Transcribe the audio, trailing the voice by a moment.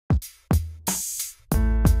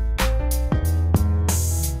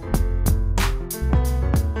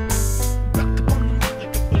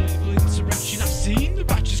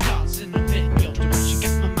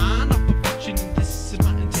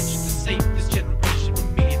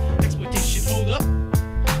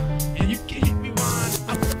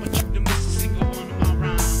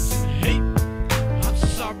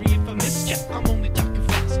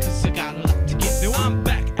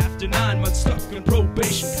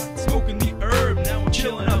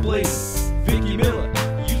blazing. Vicky Miller,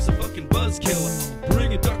 use a fucking buzz killer.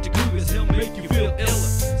 Bring it Dr. Khougaz, he'll make you feel iller.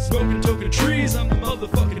 Smoking token trees, I'm the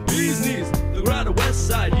motherfucking bee's knees. Look right to west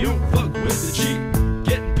side, you don't fuck with the G.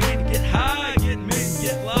 Getting paid to get high, getting made to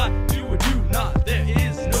get lie. Do or do not, there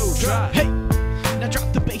is no try. Hey, now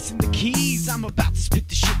drop the bass and the keys. I'm about to spit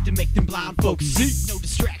the shit to make them blind folks see. No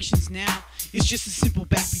distractions now, it's just a simple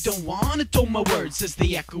backbeat. Don't wanna throw my words as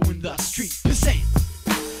they echo in the street. Percent.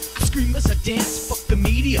 I scream as I dance, fuck the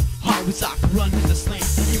media. Always off running the slant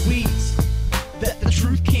in your weeds that the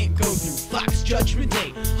truth can't go through. Fox Judgment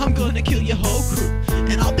Day, I'm gonna kill your whole crew.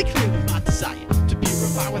 And I'll be clear with my desire to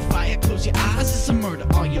purify with fire. Close your eyes, it's a murder,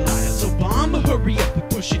 all you liars. Obama, hurry up with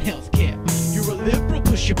pushing healthcare. You're a liberal,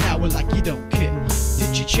 push your power like you don't care.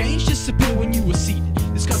 Did you change this appeal when you were seated?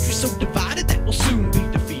 This country's so divided that will soon be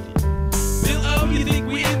defeated. Bill O, you think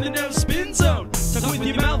we in the no spin zone? Talk with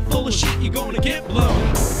your mouth full of shit, you're gonna get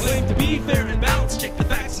blown. Claim to be fair and balanced, check the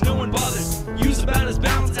facts, no one bothers. Use about as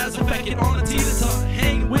balanced as a faggot on a teeter-totter.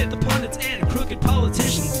 Hang with the pundits and crooked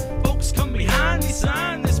politicians. Folks come behind me,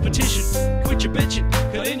 sign this petition. Quit your bitching,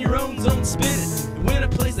 cut in your own zone, spin it. And when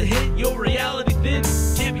it plays a hit, your reality thin.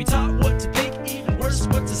 Can't be taught what to think, even worse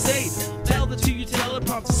what to say. Tell the two you tell it,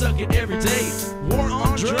 prompt to suck it every day. War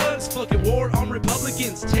on drugs, fucking war on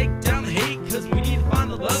Republicans. Take down the hate, cause we need to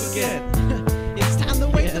find the love again. It's time to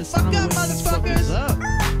wake the fuck up, motherfuckers.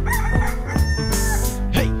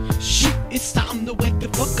 Hey, shit, it's time to wake the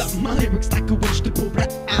fuck up. My lyrics like a witch to pull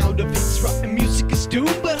right out of its rut. And music is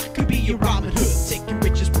doomed, but I could be your Robin Hood. Taking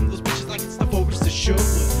riches from those bitches like it's the forest of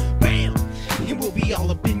Sherwood. Bam! And we'll be all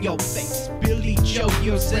up in your face. Billy Joe,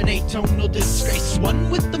 you're an atonal disgrace. One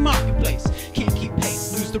with the marketplace. Can't keep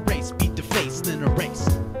pace, lose the race, beat the face, then erase.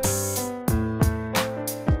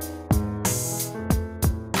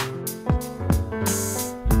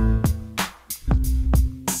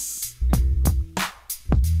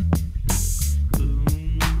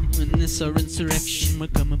 This our insurrection, we're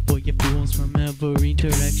coming for your fools from every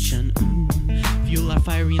direction. Fuel our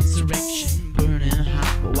fiery insurrection, burning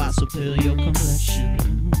hot, but why so pale your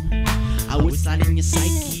complexion? I would slide in your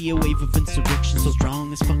psyche, a wave of insurrection so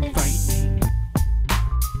strong it's fucking frightening.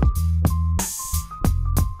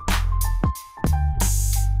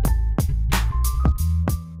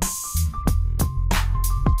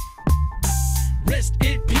 Rest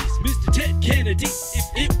in peace, Mr. Ted Kennedy. If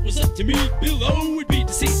it was up to me, Bill O would be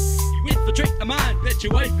deceased. You infiltrate a mind, bet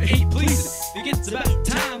your wife hate pleasing. Think it's about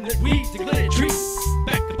time that we declare treason.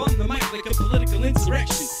 Back up on the mic like a political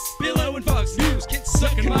insurrection. Bill O and Fox News can't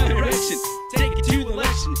suck in my direction. Take it to the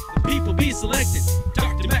election, the people be selected.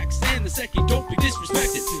 Dr. Max and the second, don't be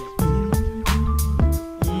disrespected.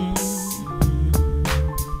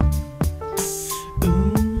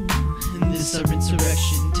 And this our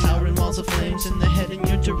insurrection, towering walls of flames and they're heading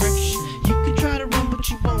your direction. You can try to run, but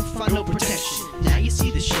you won't find no protection. Now you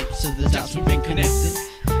see the shapes of the dots we've been connecting.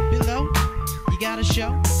 Below, you gotta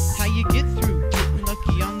show how you get through. Getting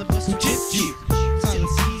lucky on the bus who tipped you. Silent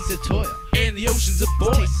seas of toil, And the oceans of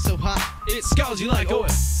boil, taste so hot, it scalds you like oil.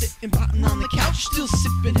 sitting bottom on the couch, still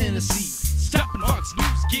sipping Hennessy. Stopping Fox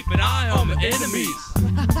News, keep an eye on the enemies.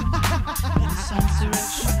 This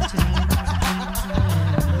insurrection time.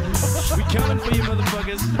 We coming for you,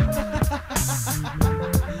 motherfuckers.